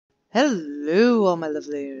Hello, all my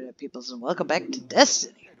lovely internet peoples, and welcome back to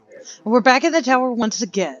Destiny. We're back in the tower once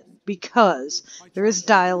again because there is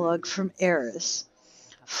dialogue from Eris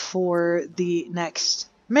for the next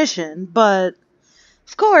mission, but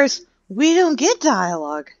of course we don't get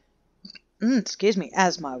dialogue. Excuse me,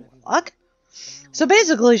 as my warlock. So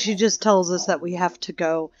basically, she just tells us that we have to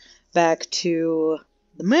go back to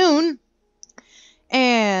the moon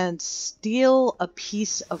and steal a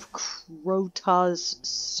piece of Crota's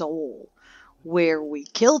soul where we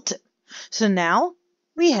killed him. So now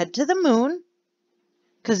we head to the moon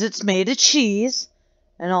because it's made of cheese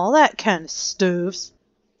and all that kind of stuffs.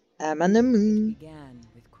 I'm on the moon. It began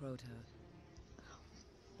with Crota,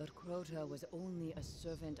 but Crota was only a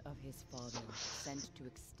servant of his father, sent to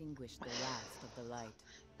extinguish the last of the light.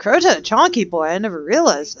 Crota, a chonky boy, I never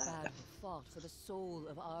realized that. Battle fought for the soul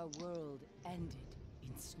of our world ended in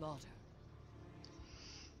slaughter.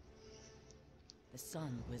 The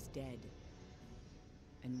sun was dead,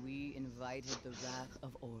 and we invited the wrath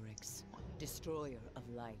of Oryx, destroyer of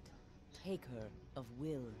light, taker of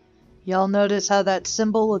will. Y'all notice how that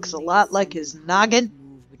symbol looks a lot like his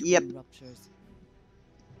noggin? Yep. Ruptures.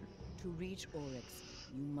 To reach Oryx,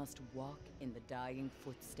 you must walk in the dying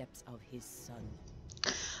footsteps of his son.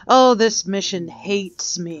 Oh, this mission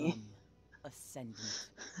hates me. Ascendant.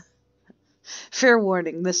 Fair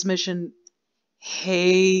warning, this mission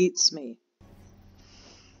hates me.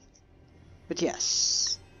 But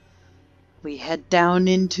yes, we head down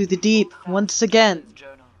into the deep once again.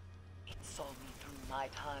 Journal. It saw me through my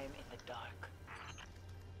time in the dark.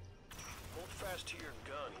 Hold fast to your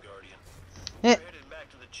gun, Guardian. Eh. We're headed back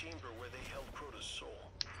to the chamber where they held Crota's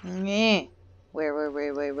soul. Nyeh. Where?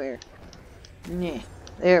 Nyeh.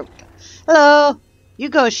 There we go. Hello! You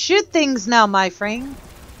go shoot things now, my friend.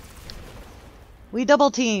 We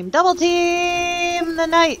double team. Double team the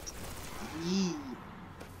knight! Yee.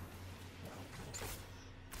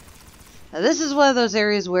 Now this is one of those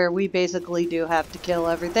areas where we basically do have to kill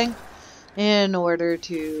everything in order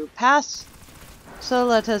to pass. So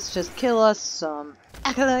let us just kill us some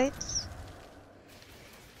acolytes.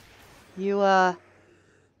 Yep.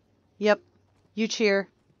 You cheer.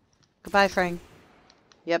 Goodbye, Frank.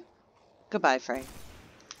 Yep. Goodbye, Frank.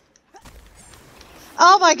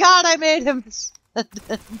 Oh my god, I made him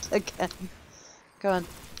again. Go on.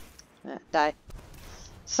 Die.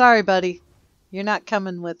 Sorry, buddy. You're not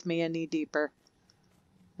coming with me any deeper.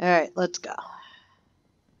 Alright, let's go.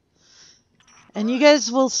 And you guys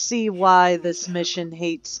will see why this mission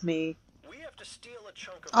hates me We have to steal a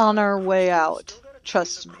chunk of on our way crystal. out. Still gotta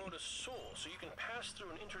Trust trace me. Crota's soul so you can pass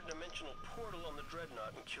through an interdimensional portal on the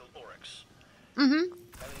Dreadnought and kill Oryx. Mm-hmm.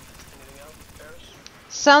 Anything else, Eris?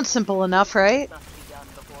 Sounds simple enough, right? Must be done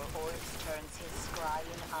before Oryx turns his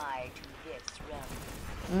scrying eye to this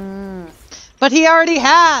realm. But he already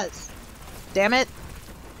has! Damn it.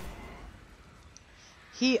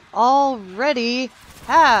 He already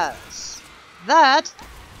has. That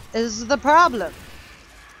is the problem.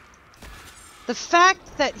 The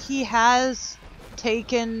fact that he has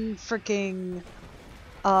taken freaking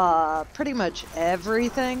pretty much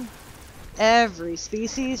everything, every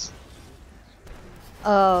species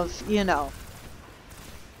of, you know,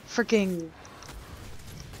 freaking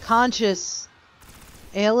conscious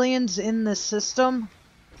aliens in the system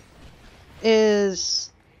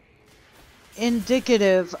is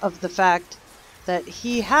indicative of the fact that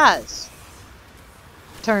he has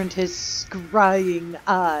turned his scrying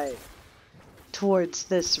eye towards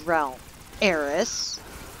this realm. Eris,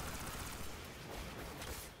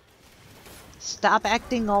 stop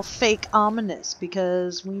acting all fake ominous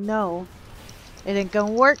because we know it ain't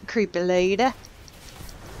gonna work, creepy lady.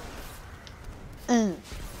 That's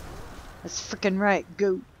freaking right,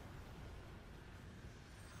 go.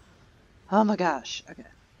 Oh my gosh, okay.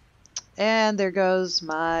 And there goes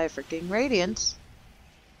my freaking radiance.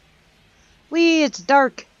 Whee, it's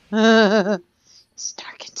dark. It's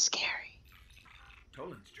dark and scary.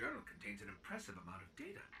 Toland's journal contains an impressive amount of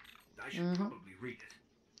data. I should probably read it.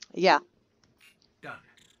 Yeah. Done.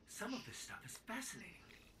 Some of this stuff is fascinating.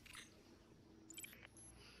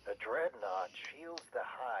 The Dreadnought shields the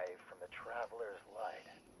hive from the Traveler's light.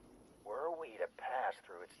 Were we to pass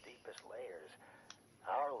through its deepest layers,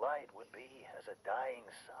 our light would be as a dying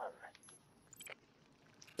sun.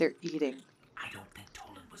 They're eating. I don't think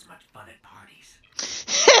Toland was much fun at parties.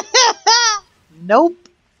 Nope.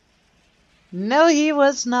 No, he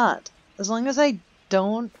was not. As long as I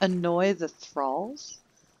don't annoy the thralls,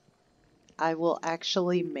 I will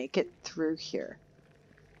actually make it through here.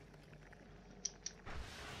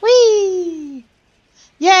 Whee!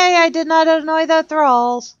 Yay, I did not annoy the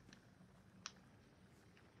thralls.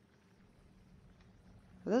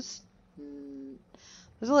 Those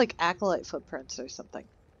are like acolyte footprints or something.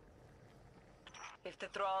 If the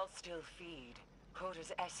thralls still feed,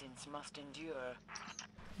 Coda's essence must endure.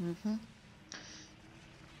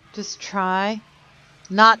 Just try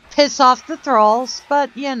not piss off the thralls,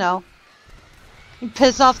 but you know, you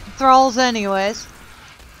piss off the thralls anyways.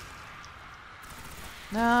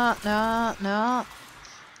 No, no, no.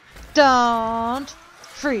 Don't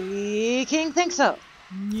freaking think so.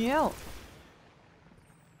 No.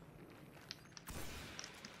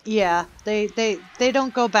 Yeah, they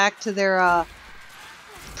don't go back to their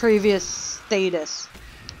previous status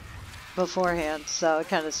beforehand, so it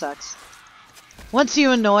kind of sucks. Once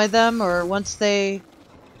you annoy them, or once they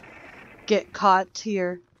get caught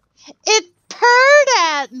here, it purred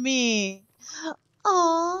at me.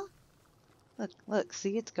 Aww. Look,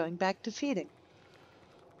 see, it's going back to feeding.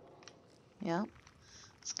 Yeah,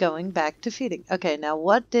 it's going back to feeding. Okay, now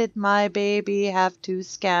what did my baby have to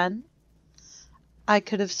scan? I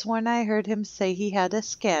could have sworn I heard him say he had a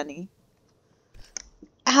scanny.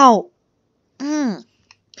 Ow! I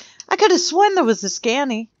could have sworn there was a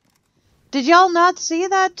scanny. Did y'all not see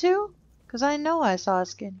that too? Because I know I saw a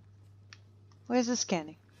scanny. Where's the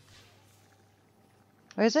scanny?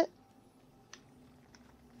 Where is it?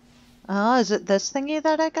 Oh, is it this thingy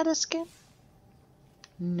that I gotta scan?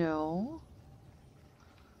 No.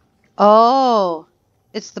 Oh,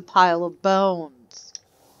 it's the pile of bones.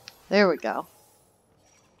 There we go.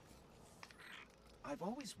 I've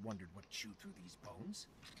always wondered what chewed through these bones.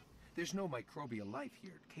 There's no microbial life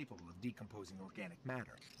here capable of decomposing organic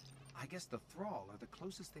matter. I guess the thrall are the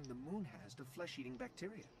closest thing the moon has to flesh-eating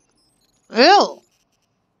bacteria. Ew!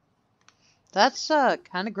 That's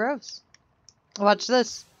kind of gross. Watch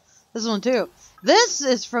this. This one too. This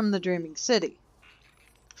is from the Dreaming City.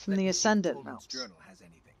 From the Ascendant Mounts. Journal has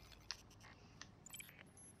anything.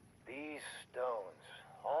 These stones,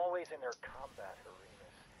 always in their combat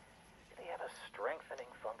arenas, do they have a strengthening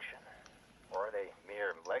function? Or are they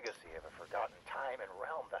mere legacy of a forgotten time and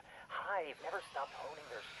realm? The Hive never stopped honing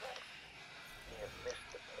their strength. They have missed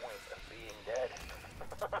the point of being dead.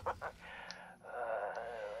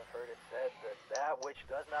 I've heard it said that that which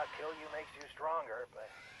does not kill you makes you stronger, but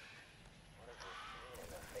what does this mean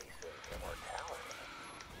in the face of immortality?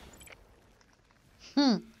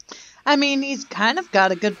 I mean, he's kind of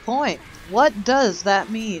got a good point. What does that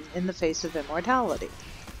mean in the face of immortality?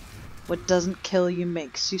 What doesn't kill you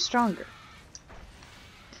makes you stronger.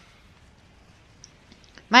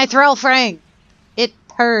 My thrall frang! It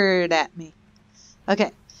purred at me.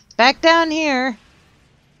 Okay, back down here.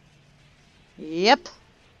 Yep.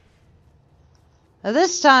 Now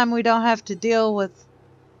this time we don't have to deal with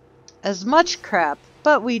as much crap,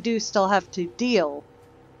 but we do still have to deal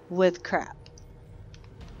with crap.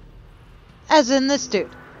 As in this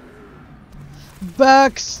dude.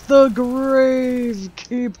 Back's the grave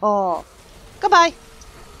keeper. Goodbye.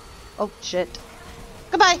 Oh, shit.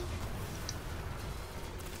 Goodbye.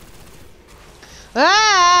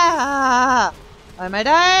 Ah! Why am I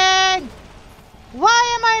dying?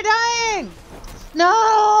 Why am I dying?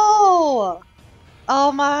 No!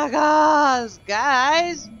 Oh my gosh,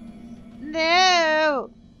 guys. No!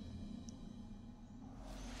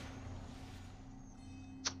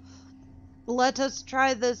 Let us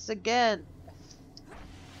try this again.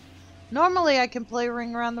 Normally I can play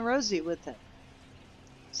Ring Around the Rosie with him.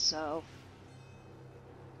 So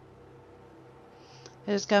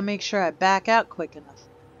I just gotta make sure I back out quick enough.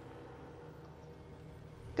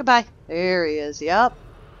 Goodbye. There he is. Yup.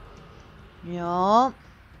 Yup.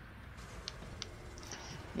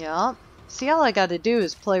 Yup. See, all I gotta do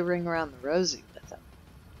is play Ring Around the Rosie with him.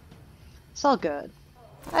 It's all good.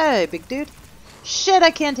 Hey, big dude. Shit,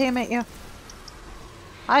 I can't aim at you.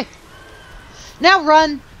 Hi. Now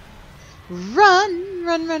run! Run!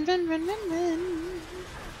 Run, run, run, run, run, run.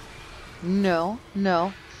 No,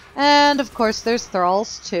 no. And of course there's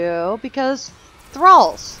thralls too, because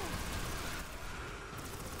thralls.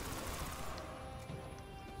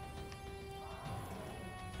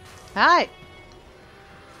 Hi.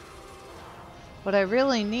 What I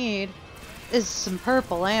really need is some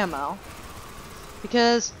purple ammo,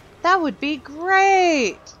 because that would be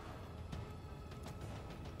great.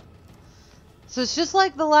 So it's just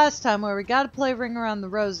like the last time where we gotta play Ring Around the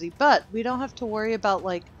Rosie, but we don't have to worry about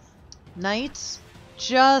like knights,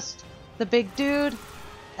 just the big dude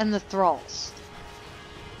and the thralls,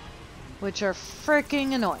 which are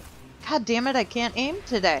freaking annoying. God damn it, I can't aim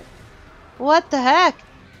today. What the heck?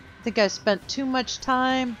 I think I spent too much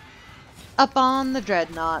time up on the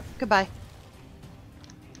dreadnought. Goodbye.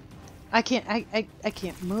 I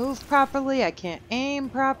can't move properly. I can't aim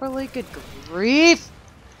properly. Good grief.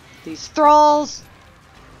 These thralls.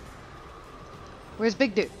 Where's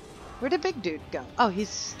Big Dude? Where did Big Dude go? Oh, he's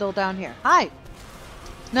still down here. Hi!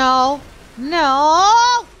 No!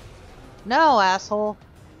 No! No, asshole.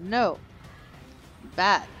 No.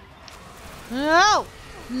 Bad. No!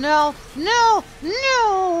 No! No!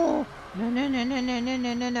 No! No, no, no, no, no, no,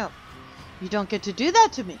 no, no, no. You don't get to do that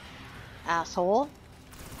to me, asshole.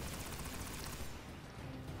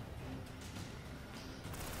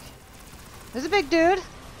 There's a big dude.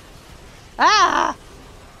 Ah!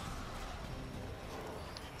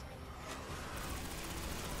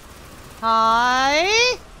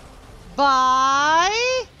 Hi!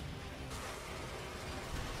 Bye!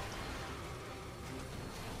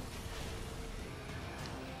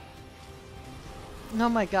 Oh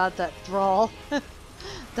my god, that thrall.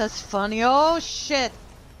 That's funny. Oh shit!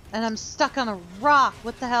 And I'm stuck on a rock.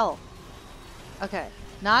 What the hell? Okay.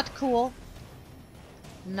 Not cool.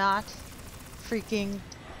 Not freaking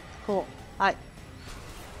cool. Hi.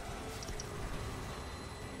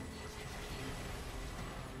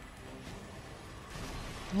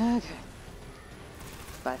 Okay.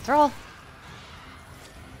 Bye, thrall.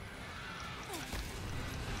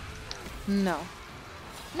 No.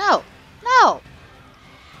 No! No!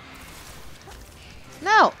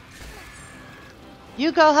 No!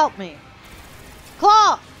 You go help me.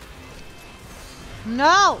 Claw!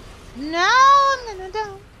 No! No! I'm gonna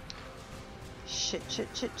die. Shit, shit,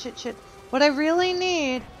 shit, shit, shit. What I really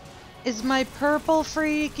need is my purple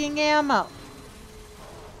freaking ammo.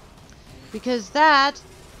 Because that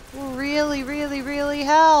will really, really, really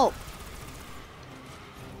help.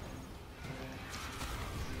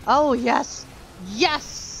 Oh, yes.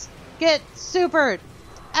 Yes! Get supered,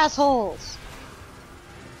 assholes.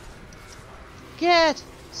 Get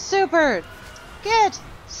supered. Get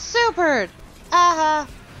supered. Aha.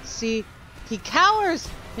 See, he cowers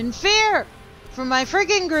in fear from my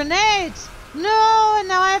freaking grenades. No, and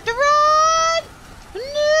now I have to run.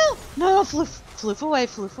 No. No, floof. Floof away,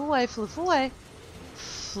 floof away, floof away.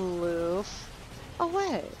 Floof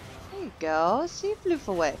away. There you go. See, floof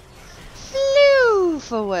away.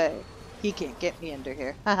 Floof away. He can't get me under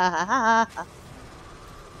here. Ha ha ha ha ha.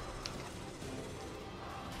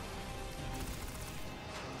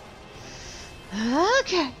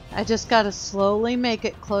 Okay. I just gotta slowly make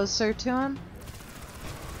it closer to him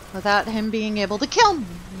without him being able to kill me.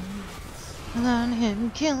 Without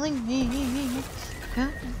him killing me. Come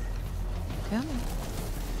on. Come on.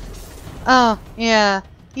 Oh, yeah.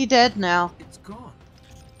 He dead now. It's gone.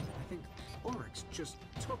 I think Oryx just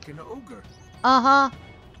took an ogre. Uh-huh.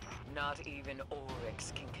 Not even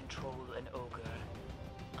Oryx can control an ogre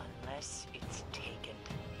unless it's taken.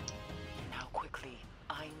 Now quickly,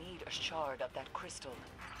 I need a shard of that crystal.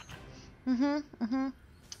 Mm-hmm. Mm-hmm.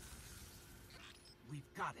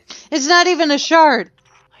 We've got it. It's not even a shard.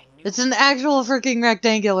 I knew It's an actual freaking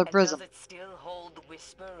rectangular And prism. does it still hold the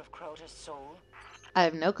whisper of Crota's soul? I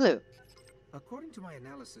have no clue. According to my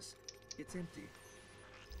analysis, it's empty.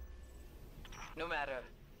 No matter.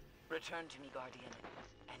 Return to me, Guardian,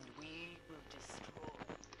 and we will destroy.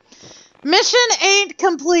 Mission ain't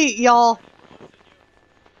complete, y'all.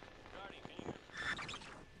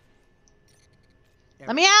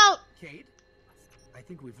 Let me out! Cade, I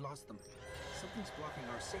think we've lost them. Something's blocking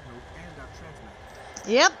our signal and our transmitter.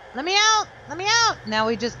 Yep, let me out! Let me out! Now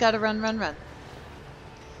we just gotta run, run, run.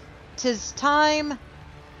 'Tis time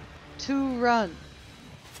to run.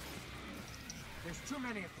 There's too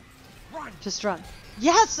many of them. Run! Just run.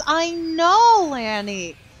 Yes, I know,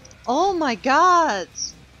 Lanny! Oh my god!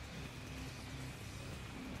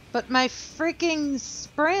 But my freaking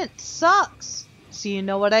sprint sucks. So you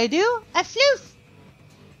know what I do? I floof!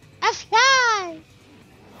 I fly!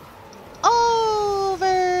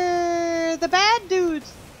 Over the bad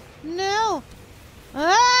dudes! No!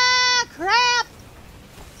 Ah, crap!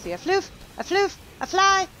 See, I floof, I floof, I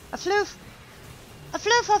fly, I floof, I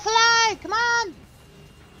floof, I fly! Come on!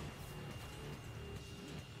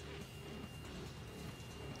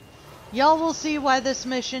 Y'all will see why this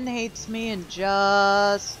mission hates me in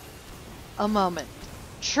just a moment.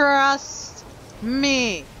 Trust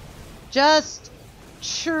me. Just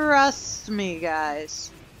trust me,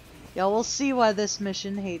 guys. Y'all will see why this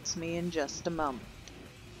mission hates me in just a moment.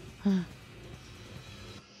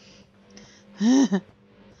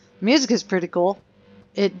 Music is pretty cool.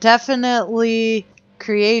 It definitely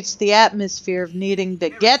creates the atmosphere of needing to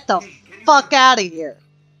get the fuck out of here.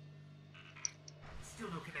 Still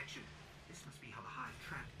no connection. This must be how the Hive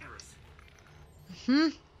trapped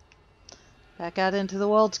Eris. Back out into the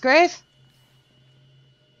world's grave.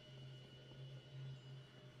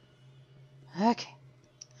 Okay.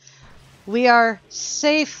 We are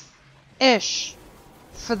safe-ish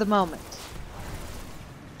for the moment.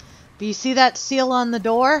 Do you see that seal on the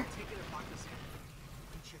door?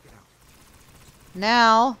 Check it out.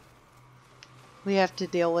 Now, we have to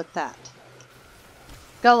deal with that.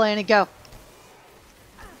 Go, Lanny, go.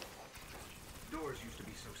 Doors used to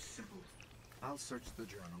be so simple. I'll search the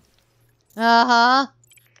journal. Uh-huh.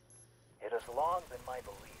 It has long been my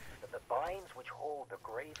belief that the binds which hold the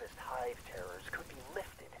gravest hive terrors could be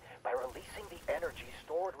lifted by releasing the energy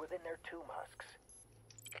stored within their tomb husks.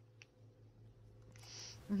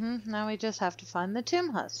 Now we just have to find the tomb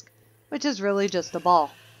husk, which is really just a ball.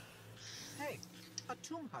 Hey, a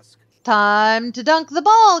tomb husk. Time to dunk the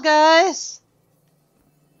ball, guys!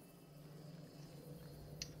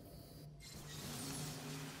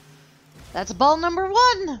 That's ball number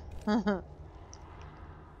 1!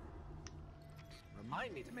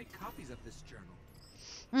 Remind me to make copies of this journal.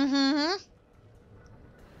 Mm-hmm.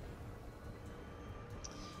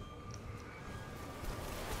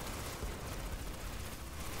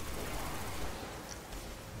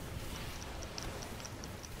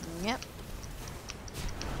 Yep.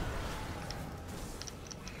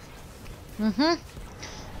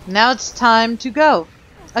 Now it's time to go.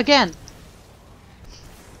 Again.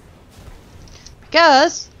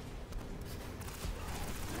 Because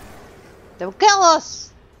they'll kill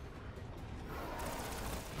us.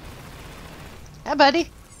 Hi,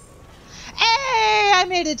 buddy. Hey, I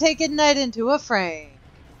made a Taken Knight into a frame.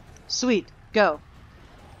 Sweet. Go.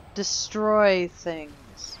 Destroy things.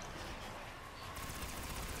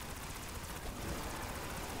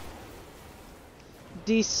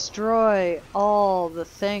 Destroy all the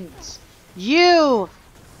things. You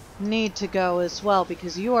need to go as well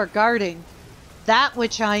because you are guarding that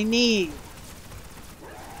which I need.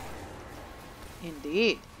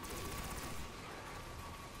 Indeed.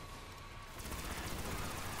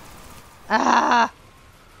 Ah!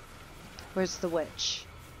 Where's the witch?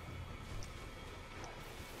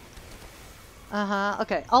 Uh-huh.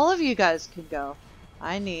 Okay, all of you guys can go.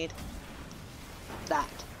 I need that.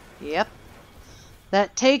 Yep.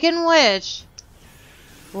 That Taken Witch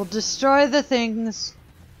will destroy the things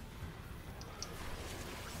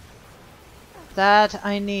that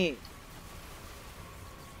I need.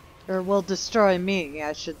 Or will destroy me,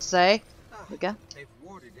 I should say. There we go. They've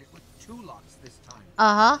warded it with 2 locks this time.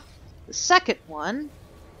 Uh-huh. The second one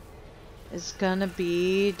is gonna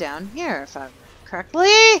be down here, if I remember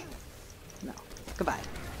correctly. No. Goodbye.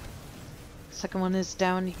 Second one is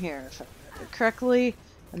down here, if I remember correctly.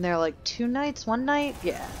 And they're like 2 nights, 1 night?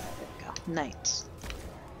 Yeah, there we go. Nights.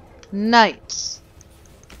 Nights.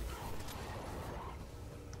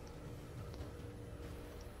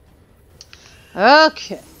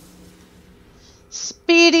 Okay.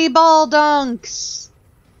 Speedy ball dunks.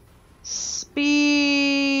 Speed.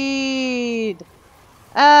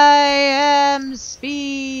 I am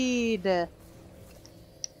speed.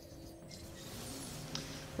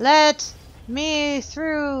 Let me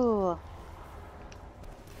through.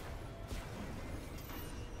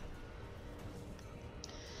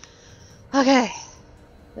 Okay,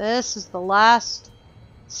 this is the last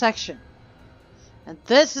section. And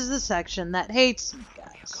this is the section that hates me, You're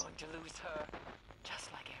guys. going to lose her, just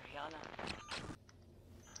like Ariana.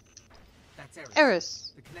 That's Eris.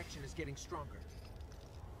 Eris. The connection is getting stronger.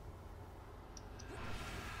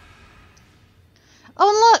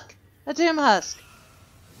 Oh, look! A tomb husk.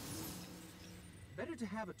 Better to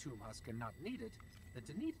have a tomb husk and not need it than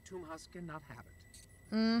to need a tomb husk and not have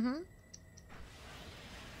it. Mm-hmm.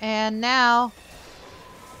 And now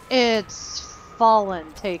it's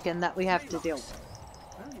Fallen Taken that we have to deal with.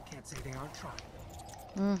 Well, you can't say they aren't trying.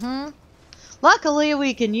 Mm-hmm. Luckily,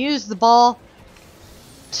 we can use the ball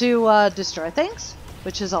to destroy things,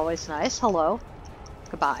 which is always nice. Hello.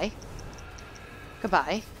 Goodbye.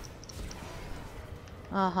 Goodbye.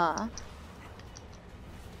 Uh-huh.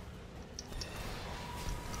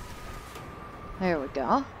 There we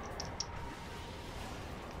go.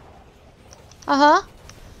 Uh-huh.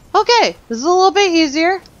 Okay, this is a little bit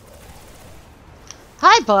easier.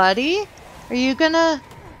 Hi, buddy. Are you gonna...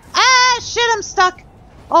 Ah, shit, I'm stuck.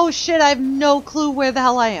 Oh, shit, I have no clue where the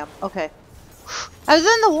hell I am. Okay. I was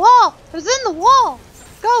in the wall. I was in the wall.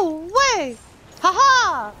 Go away.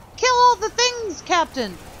 Haha. Kill all the things,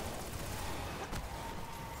 Captain.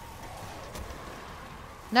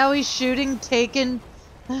 Now he's shooting Taken...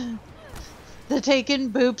 the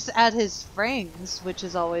Taken boops at his frames, which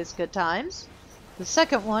is always good times. The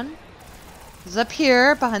second one is up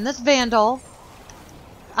here behind this vandal.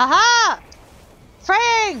 Aha!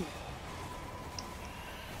 Frang!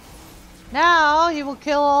 Now he will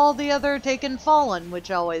kill all the other Taken Fallen,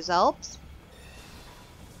 which always helps.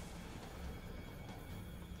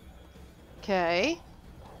 Okay.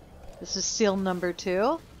 This is seal number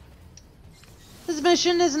 2. This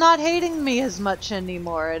mission is not hating me as much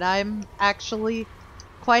anymore, and I'm actually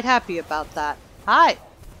quite happy about that. Hi!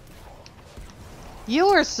 You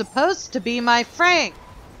were supposed to be my friend!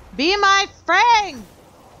 Be my friend!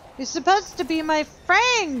 You're supposed to be my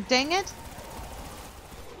friend, dang it!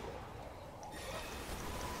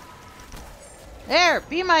 There,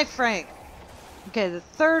 be my friend! Okay, the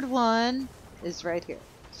third one is right here.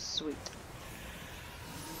 Sweet.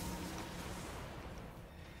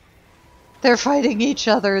 They're fighting each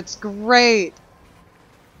other, it's great!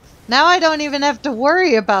 Now I don't even have to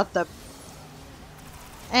worry about them.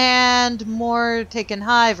 And more Taken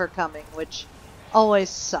Hive are coming, which always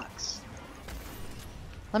sucks.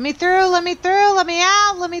 Let me through, let me through, let me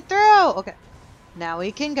out, let me through! Okay, now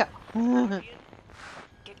we can go.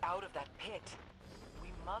 Get out of that pit. We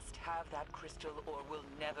must have that crystal or we'll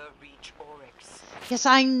never reach Oryx. Yes,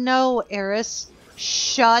 I know, Eris.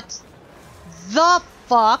 Shut the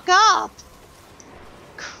fuck up!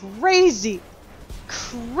 Crazy,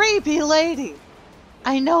 creepy lady.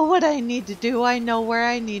 I know what I need to do, I know where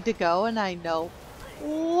I need to go, and I know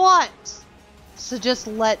what. So just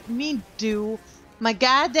let me do my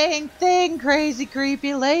goddamn thing, crazy,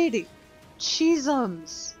 creepy lady.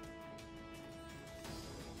 Cheesums.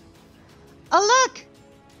 Oh, look!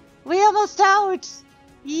 We almost out!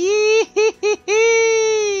 Yee!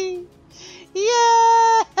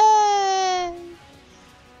 Yay!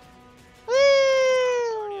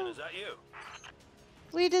 Woo! Is that you?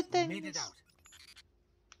 We did things. Made it out.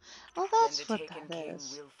 Oh, Then that's the what Taken that King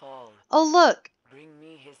is. will fall. Oh, look! Bring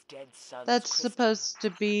me his dead son's That's crystal. supposed to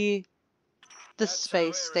be the That's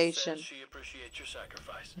space how Eris station. says she appreciates your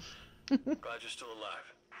sacrifice. Glad you're still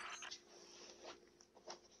alive.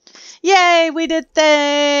 Yay, we did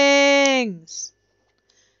things!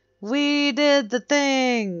 We did the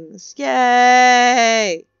things!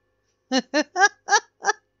 Yay! That's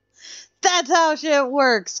how shit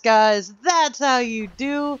works, guys. That's how you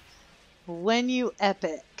do when you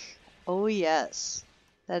epic. Oh yes.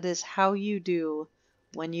 That is how you do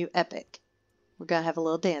when you epic. We're gonna have a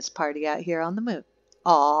little dance party out here on the moon.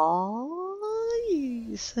 Aww,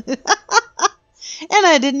 yes. And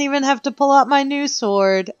I didn't even have to pull out my new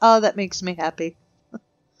sword. Oh, that makes me happy.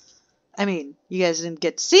 I mean, you guys didn't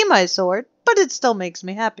get to see my sword, but it still makes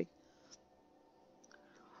me happy.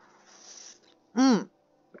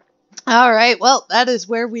 Alright, well, that is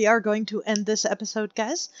where we are going to end this episode,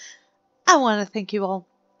 guys. I want to thank you all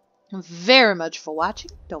very much for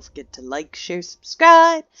watching. Don't forget to like, share,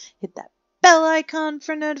 subscribe. Hit that bell icon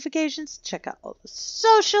for notifications. Check out all the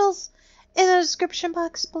socials in the description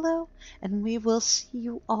box below. And we will see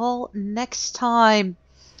you all next time.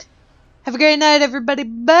 Have a great night, everybody.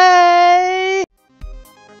 Bye!